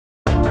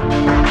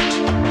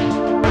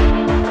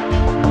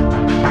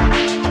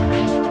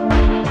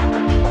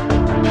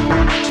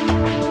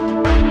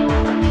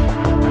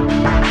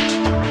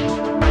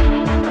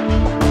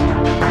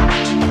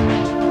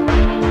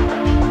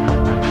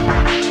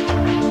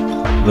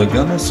The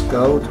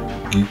GammaScout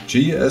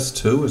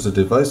GS2 is a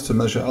device to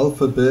measure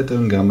alpha, beta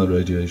and gamma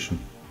radiation.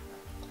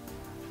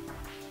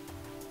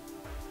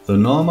 The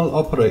normal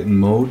operating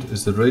mode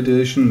is the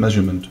radiation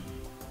measurement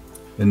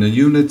in the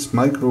units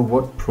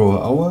microwatt per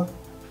hour,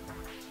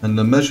 and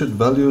the measured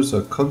values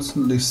are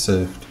constantly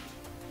saved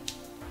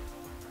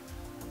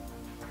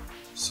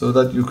so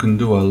that you can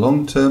do a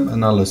long-term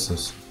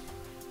analysis.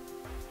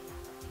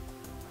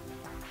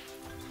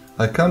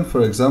 I can,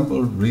 for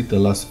example, read the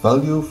last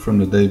value from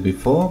the day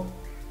before,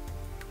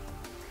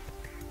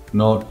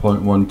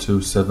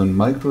 0.127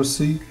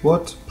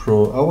 microwatt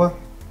per hour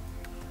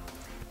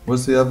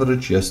was the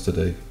average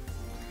yesterday.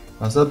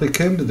 As I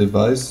became the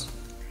device,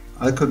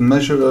 I could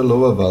measure a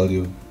lower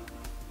value.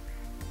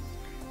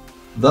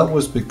 That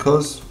was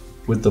because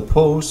with the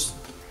pulse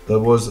there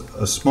was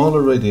a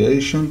smaller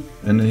radiation,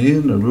 and here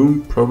in the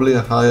room probably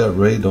a higher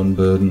radon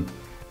burden.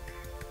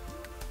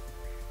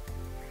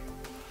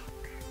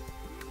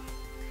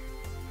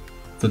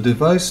 The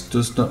device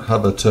does not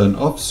have a turn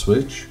off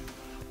switch,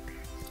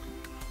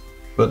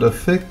 but a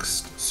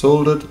fixed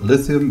soldered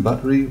lithium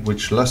battery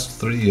which lasts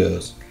 3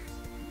 years,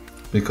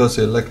 because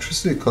the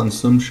electricity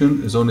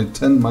consumption is only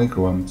 10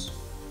 microamps.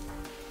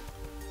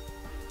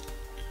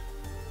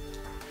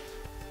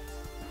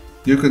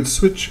 You can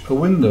switch a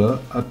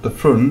window at the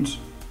front.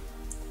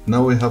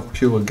 Now we have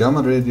pure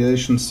gamma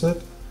radiation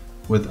set.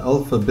 With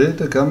alpha,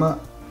 beta, gamma,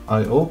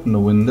 I open the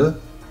window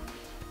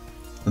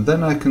and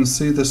then I can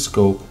see the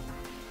scope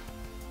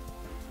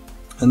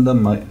and the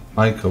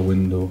mica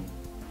window.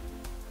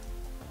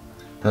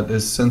 That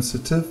is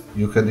sensitive,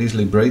 you can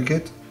easily break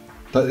it.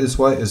 That is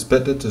why it's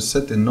better to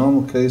set in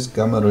normal case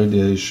gamma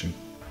radiation.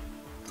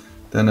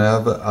 Then I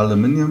have an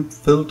aluminium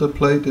filter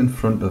plate in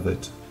front of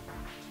it,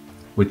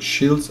 which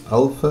shields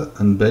alpha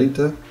and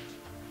beta,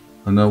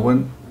 and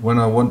when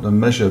I want to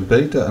measure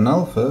beta and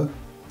alpha,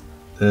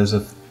 there's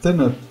a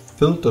thinner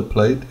filter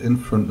plate in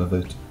front of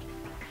it.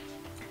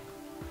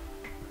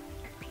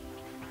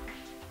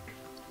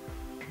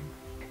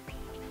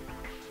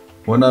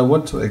 When I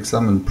want to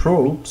examine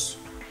probes,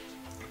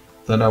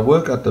 then I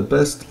work at the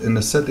best in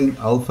the setting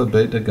alpha,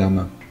 beta,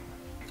 gamma,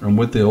 and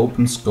with the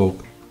open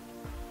scope.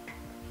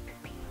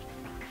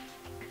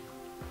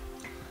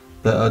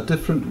 There are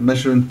different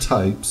measuring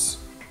types.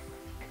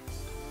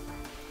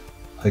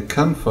 I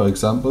can, for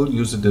example,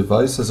 use a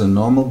device as a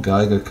normal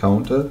Geiger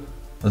counter,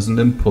 as an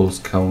impulse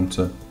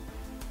counter.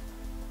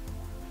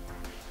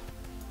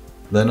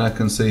 Then I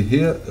can see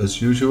here,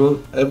 as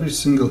usual, every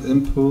single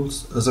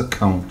impulse as a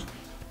count.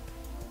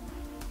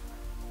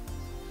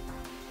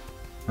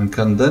 And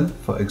can then,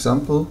 for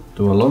example,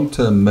 do a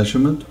long-term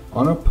measurement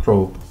on a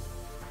probe.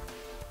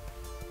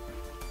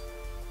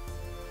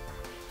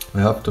 I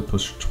have to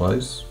push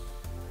twice.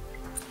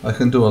 I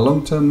can do a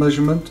long-term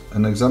measurement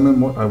and examine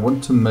what I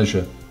want to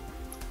measure.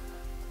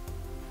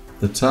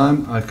 The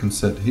time I can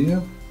set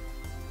here.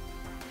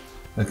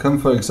 I can,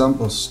 for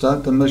example,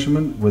 start the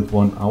measurement with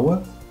 1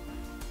 hour,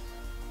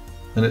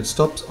 and it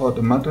stops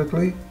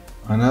automatically,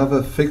 and I have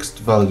a fixed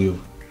value.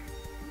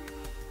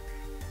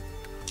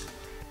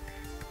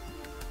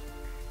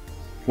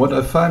 What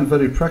I find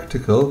very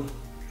practical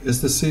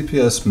is the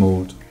CPS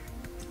mode,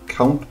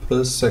 count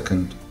per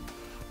second.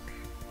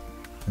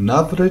 An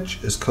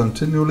average is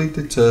continually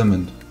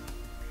determined.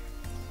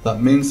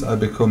 That means I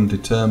become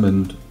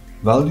determined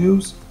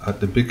values. At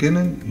the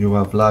beginning you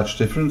have large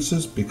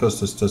differences because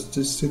the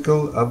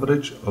statistical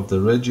average of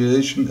the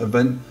radiation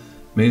event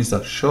means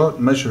that short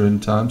measuring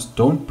times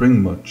don't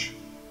bring much.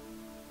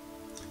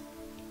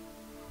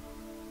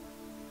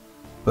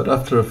 But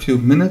after a few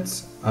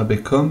minutes I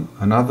become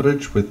an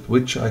average with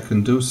which I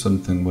can do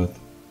something with.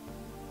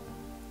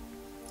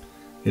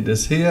 It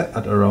is here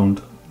at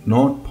around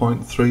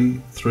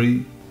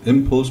 0.33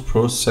 impulse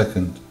per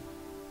second.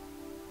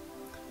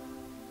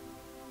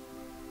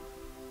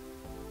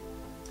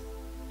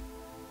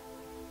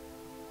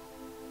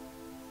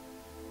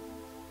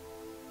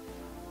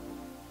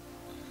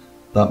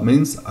 That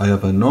means I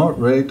have a naught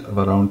rate of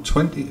around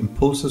 20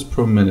 impulses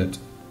per minute,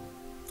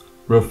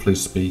 roughly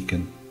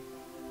speaking.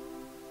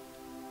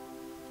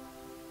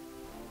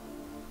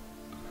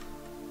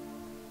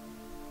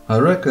 I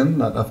reckon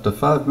that after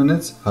 5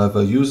 minutes I have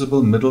a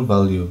usable middle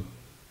value,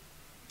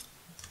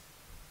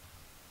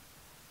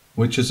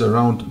 which is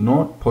around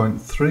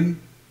 0.3.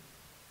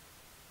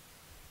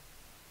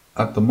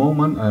 At the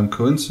moment I am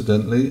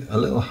coincidentally a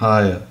little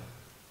higher.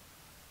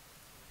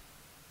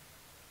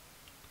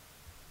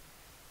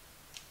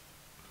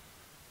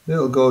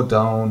 It'll go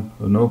down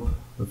and up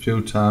a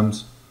few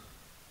times.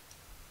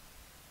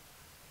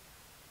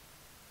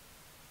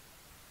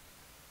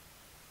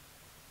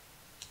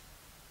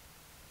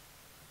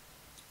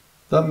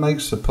 That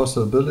makes the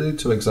possibility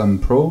to examine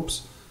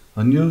probes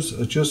and use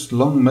a just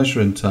long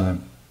measuring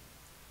time.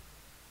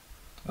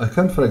 I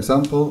can, for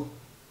example,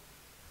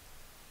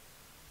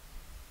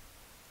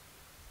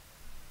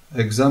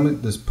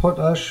 examine this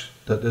potash,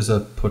 that is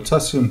a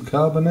potassium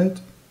carbonate,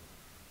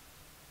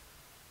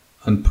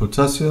 and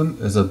potassium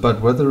is a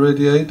bad weather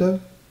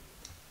radiator.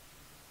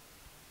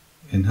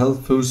 In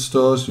health food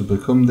stores you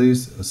become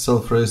these as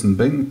self-raising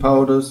baking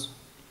powders,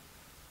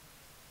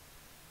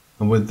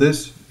 and with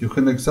this you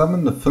can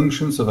examine the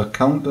functions of a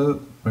counter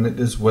when it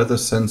is weather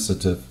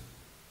sensitive.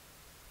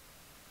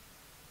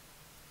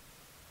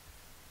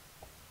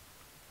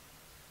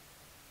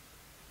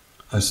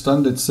 I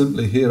stand it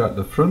simply here at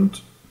the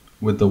front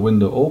with the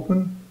window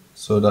open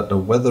so that the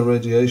weather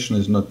radiation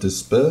is not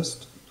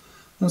dispersed,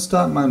 and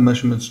start my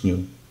measurements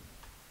new.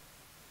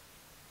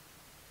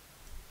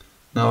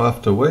 Now I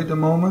have to wait a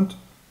moment,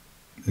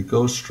 it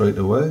goes straight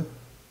away.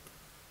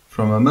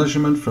 From a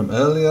measurement from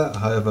earlier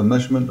I have a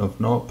measurement of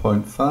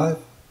 0.5.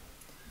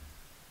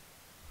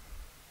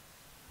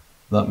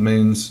 That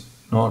means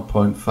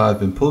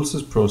 0.5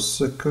 impulses per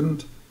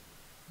second.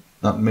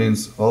 That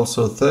means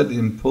also 30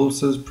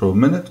 impulses per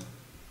minute.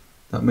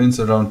 That means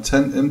around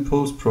 10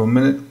 impulses per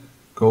minute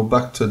go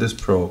back to this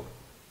probe.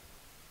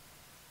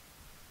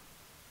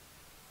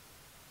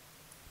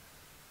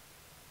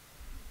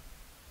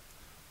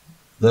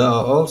 There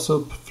are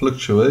also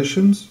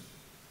fluctuations.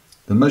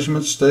 The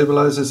measurement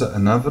stabilizes at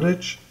an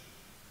average,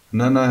 and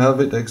then I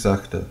have it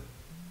exacta.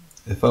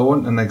 If I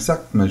want an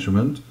exact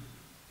measurement,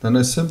 then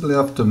I simply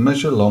have to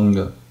measure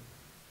longer.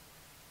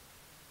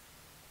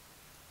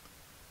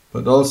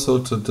 But also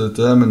to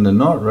determine the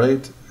knot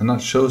rate, and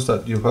that shows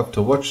that you have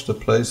to watch the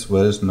place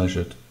where it's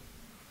measured.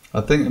 I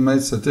think it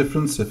makes a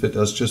difference if it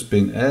has just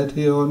been aired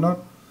here or not,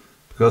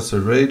 because the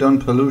radon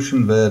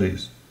pollution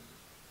varies.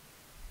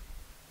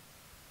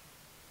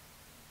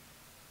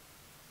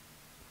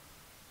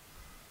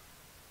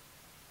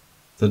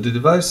 The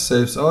device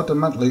saves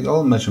automatically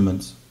all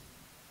measurements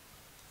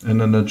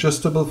in an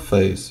adjustable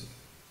phase,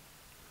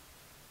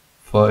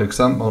 for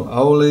example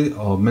hourly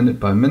or minute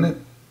by minute,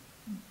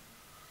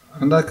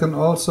 and I can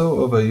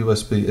also over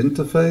USB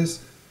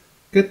interface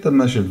get the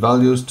measured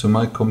values to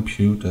my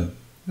computer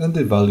and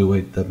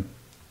evaluate them.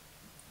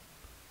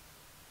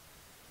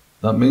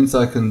 That means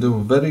I can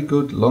do very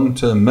good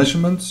long-term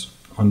measurements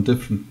on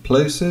different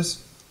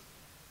places.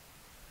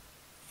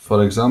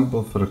 For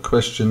example, for a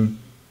question,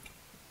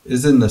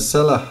 is in the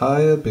cellar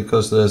higher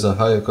because there's a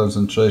higher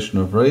concentration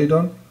of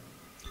radon?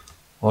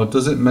 Or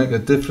does it make a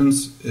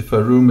difference if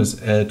a room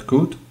is aired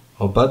good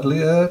or badly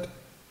aired?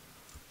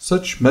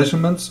 Such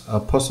measurements are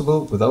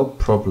possible without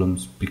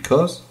problems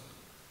because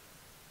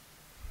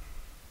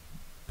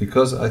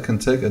I can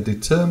take a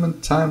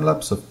determined time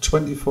lapse of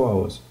 24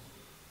 hours.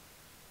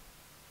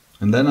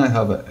 And then I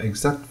have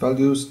exact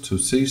values to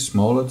see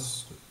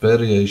smallest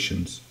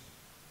variations.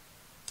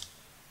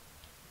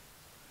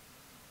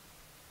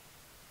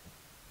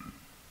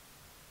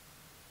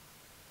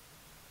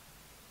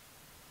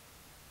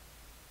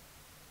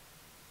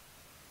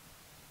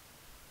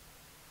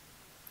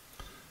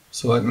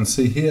 So I can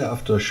see here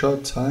after a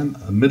short time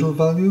a middle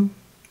value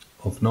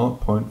of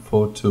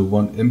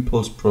 0.421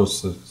 impulse per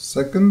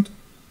second,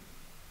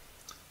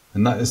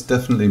 and that is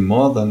definitely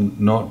more than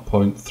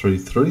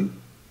 0.33,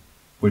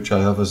 which I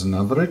have as an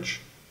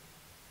average,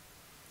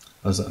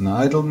 as an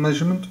idle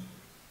measurement,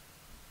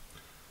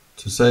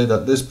 to say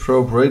that this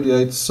probe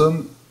radiates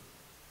some.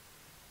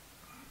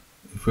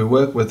 If we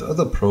work with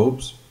other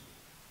probes,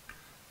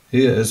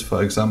 here is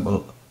for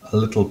example a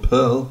little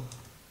pearl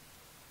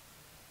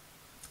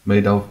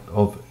made out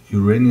of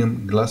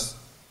uranium glass.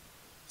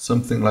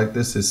 Something like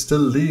this is still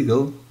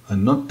legal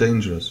and not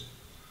dangerous.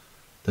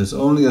 There's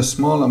only a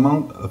small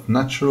amount of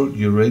natural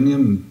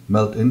uranium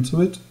melt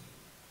into it.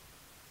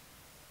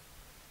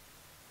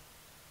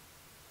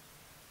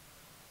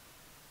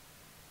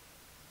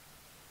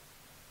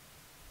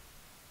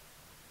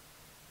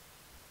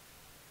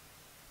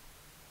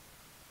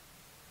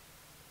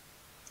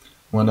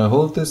 When I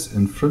hold this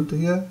in front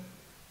here,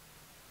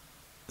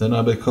 then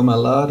I become a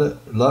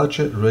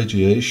larger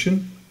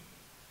radiation,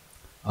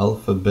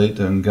 alpha,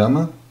 beta and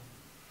gamma,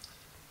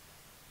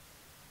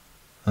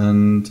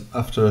 and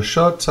after a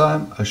short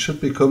time I should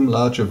become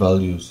larger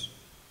values,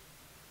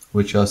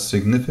 which are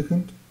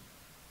significant.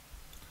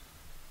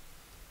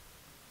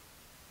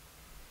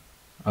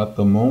 At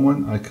the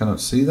moment I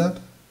cannot see that,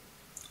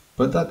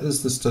 but that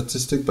is the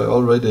statistic by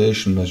all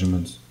radiation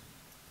measurements.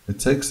 It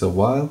takes a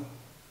while.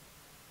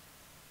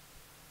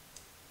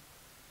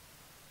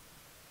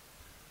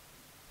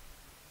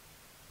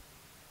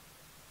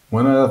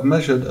 When I have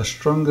measured a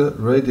stronger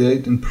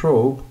radiating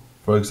probe,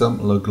 for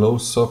example a glow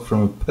sock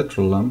from a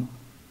petrol lamp,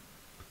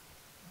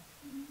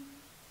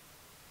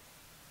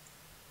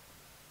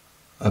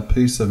 a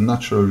piece of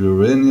natural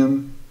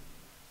uranium,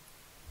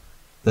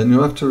 then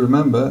you have to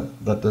remember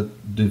that the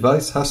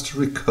device has to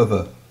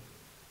recover.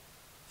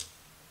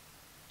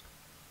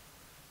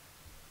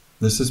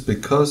 This is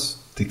because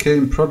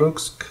decaying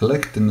products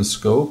collect in the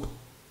scope,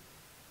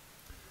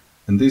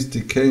 and these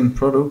decaying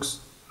products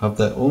have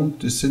their own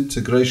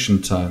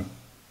disintegration time,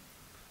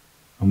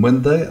 and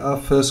when they are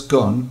first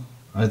gone,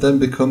 I then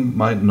become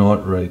my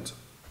knot rate.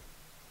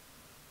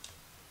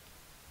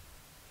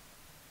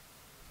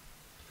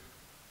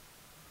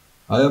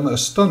 I am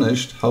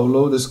astonished how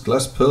low this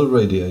glass pearl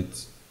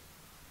radiates.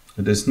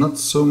 It is not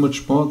so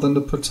much more than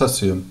the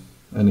potassium,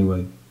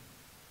 anyway.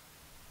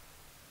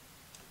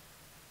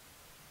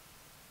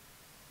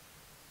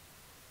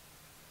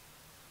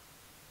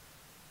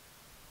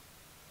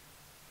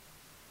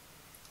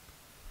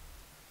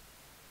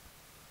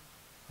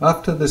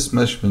 After this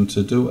measurement,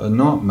 to do a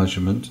naught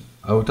measurement,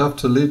 I would have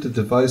to leave the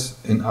device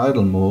in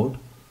idle mode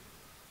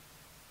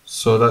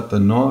so that the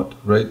naught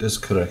rate is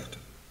correct.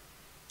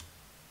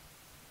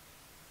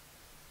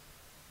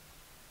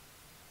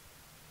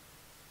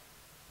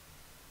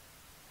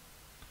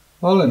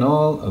 All in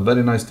all, a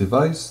very nice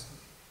device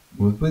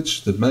with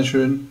which the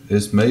measuring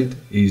is made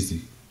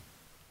easy.